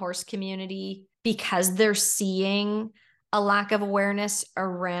general horse community because they're seeing a lack of awareness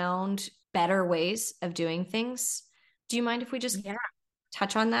around better ways of doing things? Do you mind if we just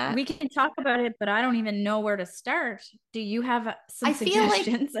touch on that? We can talk about it, but I don't even know where to start. Do you have some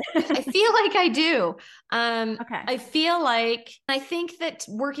suggestions? I feel like I do. Okay. I think that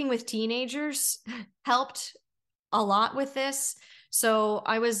working with teenagers helped a lot with this. So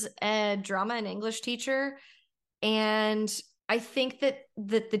I was a drama and English teacher, and I think that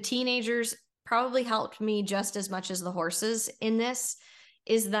the teenagers probably helped me just as much as the horses in this,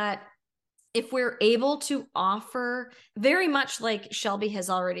 is that if we're able to offer, very much like Shelby has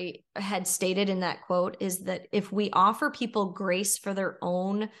already had stated in that quote, is that if we offer people grace for their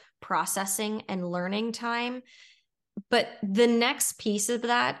own processing and learning time, but the next piece of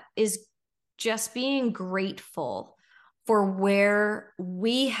that is just being grateful for where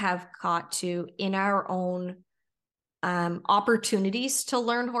we have got to in our own opportunities to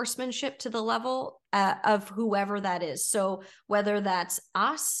learn horsemanship to the level of whoever that is. So whether that's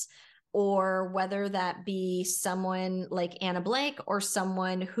us, or whether that be someone like Anna Blake or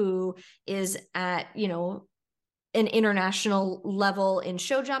someone who is at, an international level in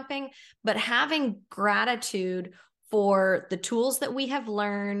show jumping, but having gratitude for the tools that we have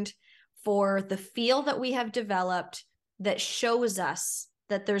learned, for the feel that we have developed that shows us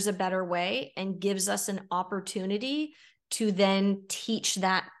that there's a better way and gives us an opportunity to then teach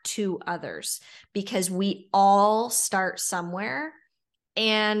that to others, because we all start somewhere.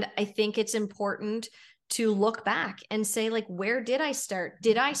 And I think it's important to look back and say, like, where did I start?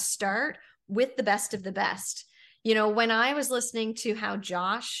 Did I start with the best of the best? When I was listening to how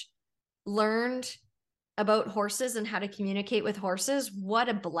Josh learned about horses and how to communicate with horses, what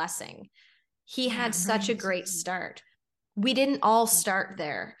a blessing. He had such a great start. We didn't all start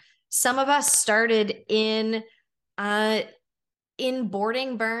there. Some of us started in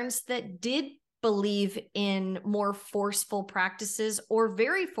boarding burns that did believe in more forceful practices, or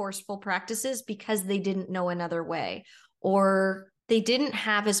very forceful practices, because they didn't know another way, or they didn't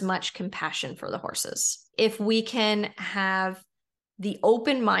have as much compassion for the horses. If we can have the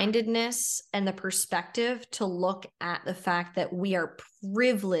open-mindedness and the perspective to look at the fact that we are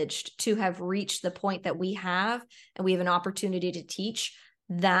privileged to have reached the point that we have, and we have an opportunity to teach,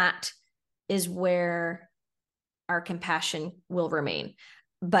 that is where our compassion will remain.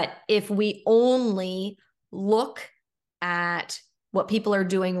 But if we only look at what people are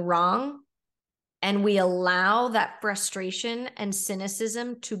doing wrong, and we allow that frustration and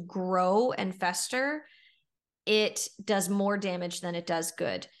cynicism to grow and fester, it does more damage than it does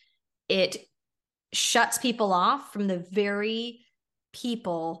good. It shuts people off from the very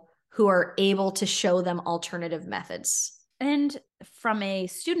people who are able to show them alternative methods. And from a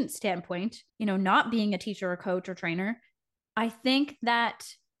student standpoint, not being a teacher or coach or trainer, I think that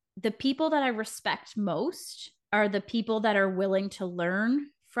the people that I respect most are the people that are willing to learn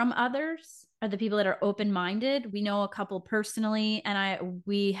from others, are the people that are open-minded. We know a couple personally, and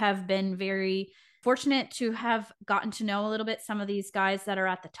we have been very fortunate to have gotten to know a little bit some of these guys that are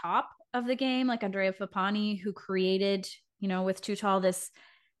at the top of the game, like Andrea Fapani, who created, with Too Tall, this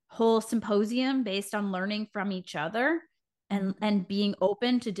whole symposium based on learning from each other and being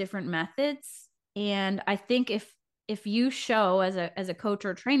open to different methods. And I think if you show as a coach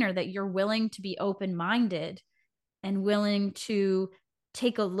or trainer that you're willing to be open-minded and willing to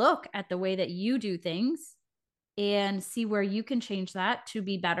take a look at the way that you do things and see where you can change that to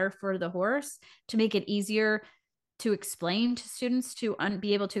be better for the horse, to make it easier to explain to students, to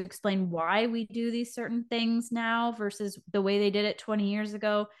be able to explain why we do these certain things now versus the way they did it 20 years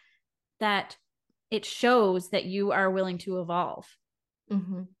ago, that it shows that you are willing to evolve.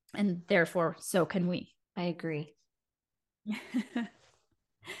 Mm-hmm. And therefore, so can we. I agree.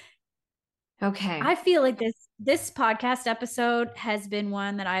 Okay. I feel like this podcast episode has been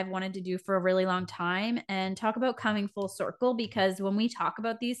one that I've wanted to do for a really long time, and talk about coming full circle, because when we talk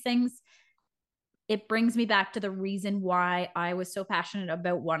about these things, it brings me back to the reason why I was so passionate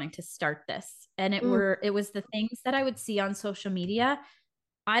about wanting to start this. And it was the things that I would see on social media.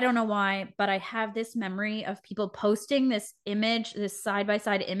 I don't know why, but I have this memory of people posting this image, this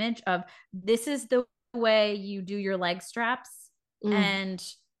side-by-side image of, this is the way you do your leg straps. And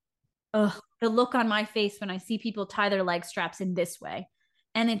the look on my face when I see people tie their leg straps in this way.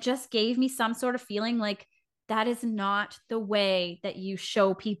 And it just gave me some sort of feeling like that is not the way that you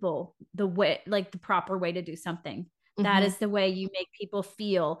show people the way, like the proper way to do something. Mm-hmm. That is the way you make people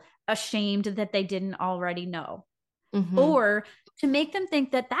feel ashamed that they didn't already know. Mm-hmm. Or to make them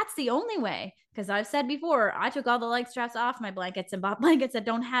think that that's the only way. Because I've said before, I took all the leg straps off my blankets and bought blankets that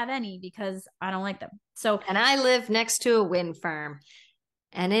don't have any because I don't like them. So, and I live next to a wind farm,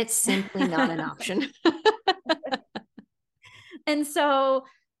 and it's simply not an option. And so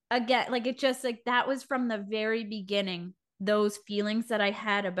again, like it just like that was from the very beginning, those feelings that I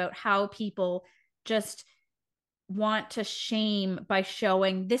had about how people just want to shame by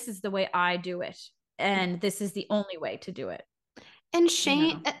showing this is the way I do it. And this is the only way to do it. And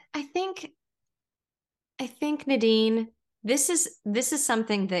shame, I think Nadine, this is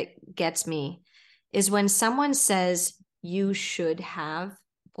something that gets me, is when someone says you should have,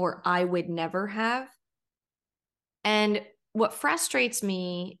 or I would never have. And what frustrates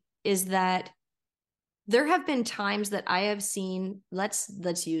me is that there have been times that I have seen, let's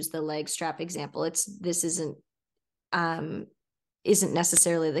use the leg strap example. This isn't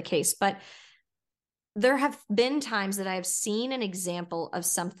necessarily the case, but there have been times that I've seen an example of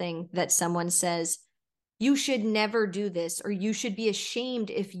something that someone says, you should never do this, or you should be ashamed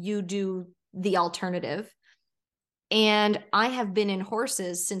if you do the alternative. And I have been in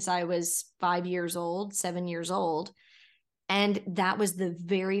horses since I was 5 years old, 7 years old. And that was the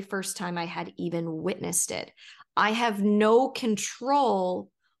very first time I had even witnessed it. I have no control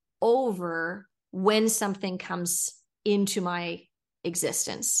over when something comes into my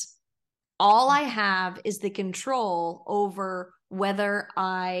existence. All I have is the control over whether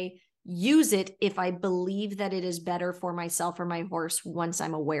I use it if I believe that it is better for myself or my horse once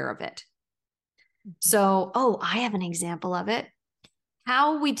I'm aware of it. So, I have an example of it.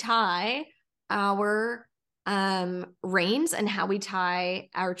 How we tie our reins and how we tie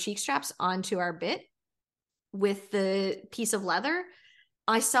our cheek straps onto our bit with the piece of leather.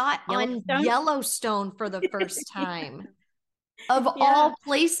 I saw it on Yellowstone for the first time of all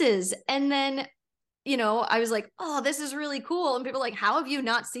places. And then, I was like, oh, this is really cool. And people are like, how have you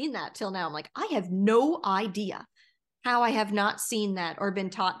not seen that till now? I'm like, I have no idea how I have not seen that or been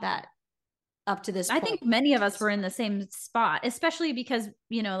taught that up to this point. I think many of us were in the same spot, especially because,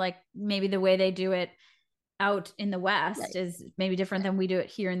 like maybe the way they do it out in the West is maybe different than we do it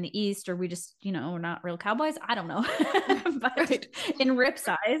here in the East, or we just, we're not real cowboys. I don't know. But in rip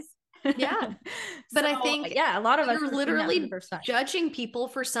size. Yeah. But I think, a lot of us are literally judging people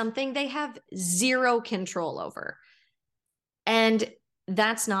for something they have zero control over. And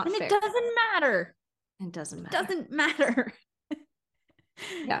that's not fair. It doesn't matter. It doesn't matter. Doesn't matter.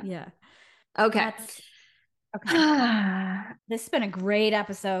 Yeah. Yeah. Okay. This has been a great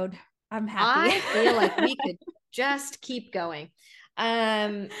episode. I'm happy. I feel like we could just keep going.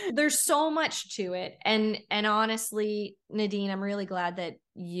 There's so much to it. And honestly, Nadine, I'm really glad that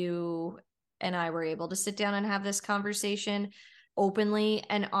you and I were able to sit down and have this conversation openly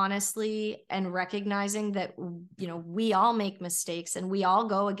and honestly, and recognizing that, we all make mistakes and we all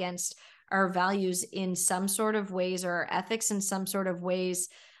go against our values in some sort of ways, or our ethics in some sort of ways.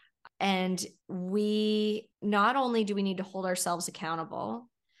 And we not only do we need to hold ourselves accountable,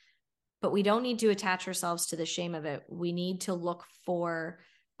 but we don't need to attach ourselves to the shame of it. We need to look for,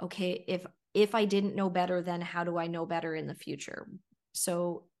 okay, if I didn't know better, then how do I know better in the future?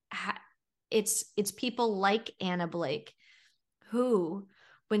 So it's people like Anna Blake who,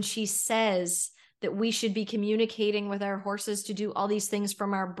 when she says that we should be communicating with our horses to do all these things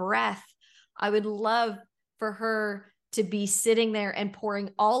from our breath, I would love for her to be sitting there and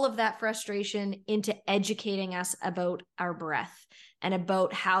pouring all of that frustration into educating us about our breath and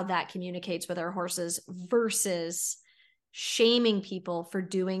about how that communicates with our horses, versus shaming people for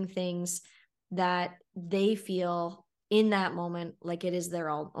doing things that they feel in that moment like it is their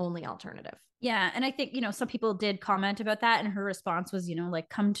only alternative. Yeah. And I think, some people did comment about that, and her response was, like,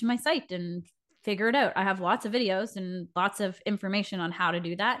 come to my site and figure it out. I have lots of videos and lots of information on how to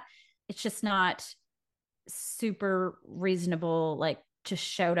do that. It's just not super reasonable, like, to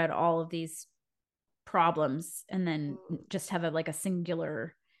shout out all of these problems and then just have a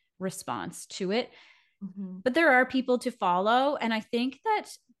singular response to it. Mm-hmm. But there are people to follow. And I think that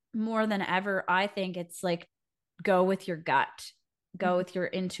more than ever, I think it's like, go with your gut, go with your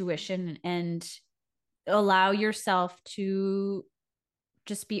intuition, and allow yourself to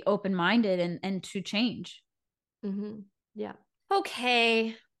just be open-minded and to change. Mm-hmm. Yeah.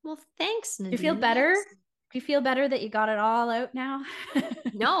 Okay. Well, thanks, Nadine. Do you feel better? Do you feel better that you got it all out now?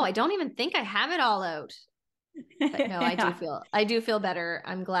 No, I don't even think I have it all out. But no, I do feel better.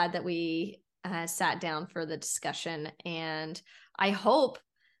 I'm glad that we sat down for the discussion. And I hope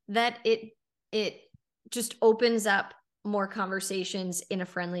that it just opens up more conversations in a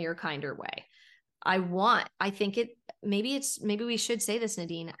friendlier, kinder way. Maybe we should say this,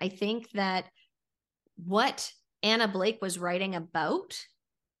 Nadine. I think that what Anna Blake was writing about,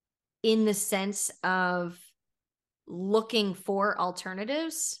 in the sense of looking for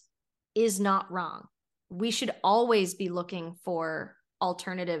alternatives, is not wrong. We should always be looking for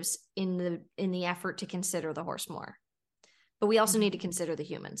alternatives in the effort to consider the horse more. But we also need to consider the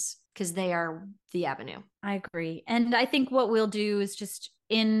humans, because they are the avenue. I agree. And I think what we'll do is just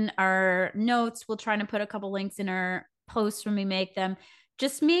in our notes, we'll try to put a couple links in our posts when we make them,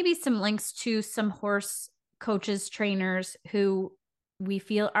 just maybe some links to some horse coaches, trainers who we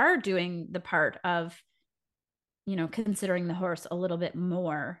feel are doing the part of, considering the horse a little bit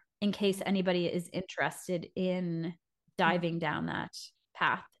more, in case anybody is interested in diving down that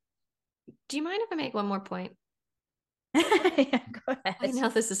path. Do you mind if I make one more point? Yeah, go ahead. I know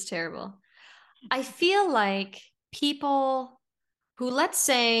this is terrible. I feel like people who, let's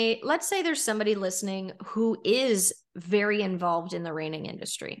say there's somebody listening who is very involved in the reining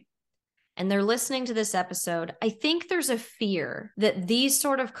industry, and they're listening to this episode. I think there's a fear that these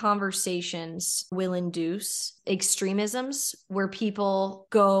sort of conversations will induce extremisms where people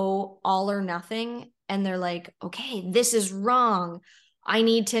go all or nothing, and they're like, okay, this is wrong. I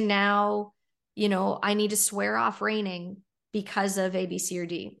need to now, I need to swear off reining because of A, B, C, or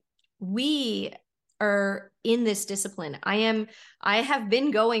D. We are in this discipline. I have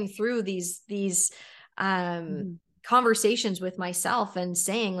been going through these conversations with myself and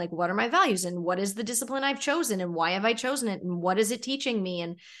saying, like, what are my values and what is the discipline I've chosen and why have I chosen it and what is it teaching me?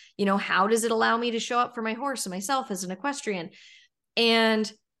 And, how does it allow me to show up for my horse and myself as an equestrian?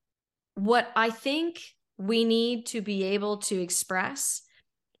 And what I think we need to be able to express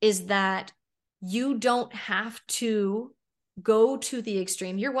is that you don't have to go to the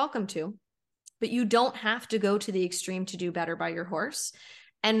extreme. You're welcome to, but you don't have to go to the extreme to do better by your horse.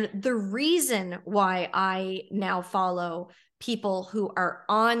 And the reason why I now follow people who are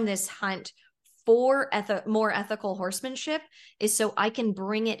on this hunt for more ethical horsemanship is so I can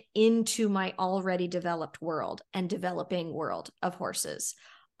bring it into my already developed world and developing world of horses.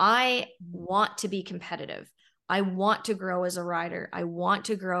 I want to be competitive. I want to grow as a rider. I want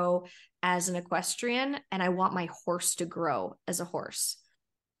to grow as an equestrian, and I want my horse to grow as a horse.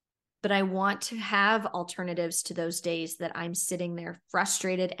 But I want to have alternatives to those days that I'm sitting there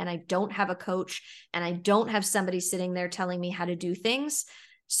frustrated and I don't have a coach and I don't have somebody sitting there telling me how to do things,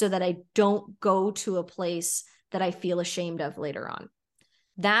 so that I don't go to a place that I feel ashamed of later on.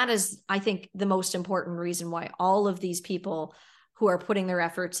 That is, I think, the most important reason why all of these people who are putting their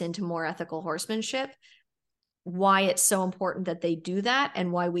efforts into more ethical horsemanship, why it's so important that they do that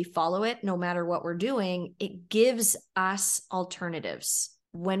and why we follow it no matter what we're doing. It gives us alternatives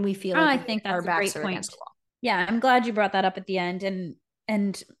when we feel like I think that's our a backs great are point. against the wall. Yeah, I'm glad you brought that up at the end.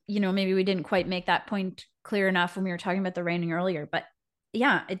 And maybe we didn't quite make that point clear enough when we were talking about the reining earlier, but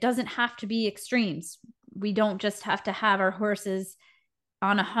yeah, it doesn't have to be extremes. We don't just have to have our horses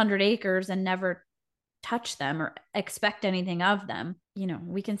on 100 acres and never touch them or expect anything of them.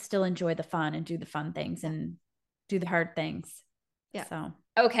 We can still enjoy the fun and do the fun things and do the hard things. Yeah. So,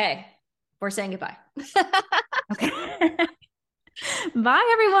 okay. We're saying goodbye. Okay. Bye,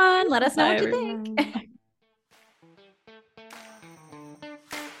 everyone. Let us know what you think.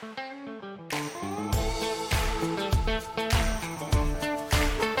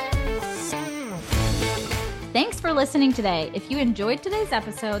 Thanks for listening today. If you enjoyed today's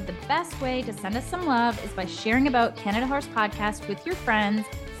episode, the best way to send us some love is by sharing about Canada Horse Podcast with your friends,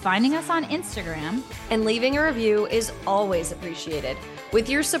 finding us on Instagram, and leaving a review is always appreciated. With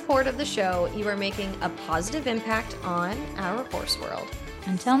your support of the show, you are making a positive impact on our horse world.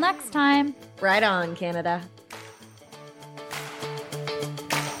 Until next time. Right on, Canada.